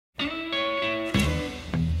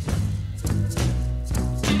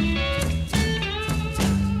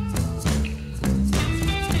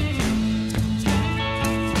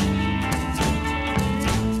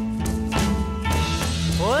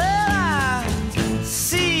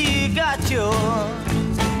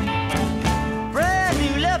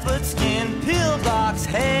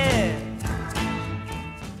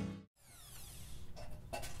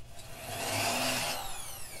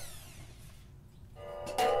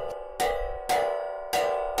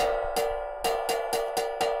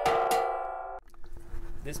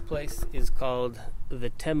This place is called the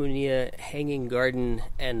Temunia Hanging Garden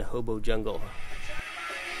and Hobo Jungle.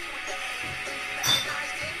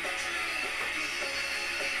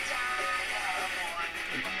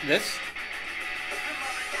 This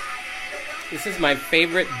is my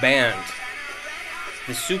favorite band,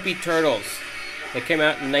 the Soupy Turtles. They came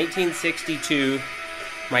out in 1962.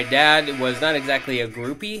 My dad was not exactly a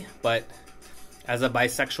groupie, but as a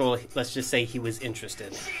bisexual, let's just say he was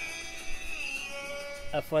interested.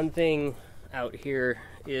 A fun thing out here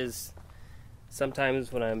is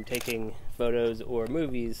sometimes when I'm taking photos or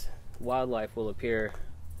movies, wildlife will appear,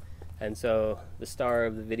 and so the star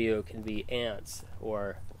of the video can be ants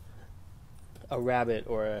or a rabbit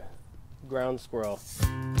or a ground squirrel.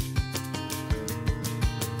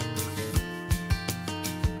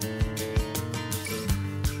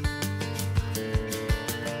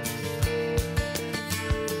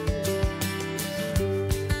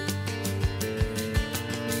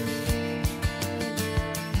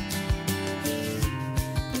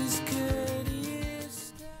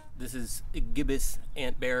 This is Gibbis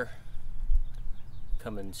Antbear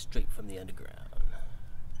coming straight from the underground.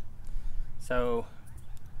 So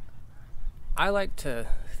I like to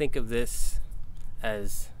think of this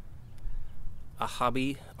as a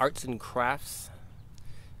hobby, arts and crafts.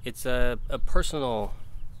 It's a personal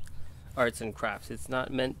arts and crafts. It's not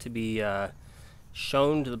meant to be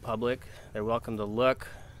shown to the public. They're welcome to look,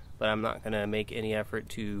 but I'm not going to make any effort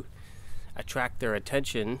to attract their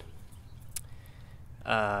attention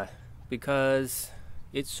because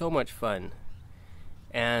it's so much fun.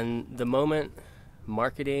 And the moment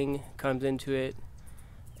marketing comes into it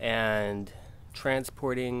and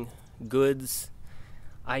transporting goods,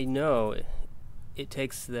 I know it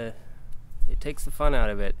takes the fun out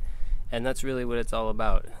of it, and that's really what it's all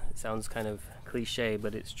about. It sounds kind of cliche,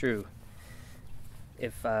 but it's true.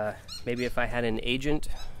 If maybe if I had an agent,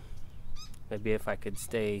 maybe if I could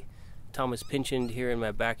stay Thomas Pynchon here in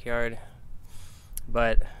my backyard,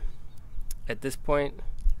 but at this point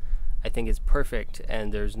I think it's perfect,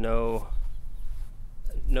 and there's no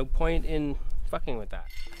point in fucking with that.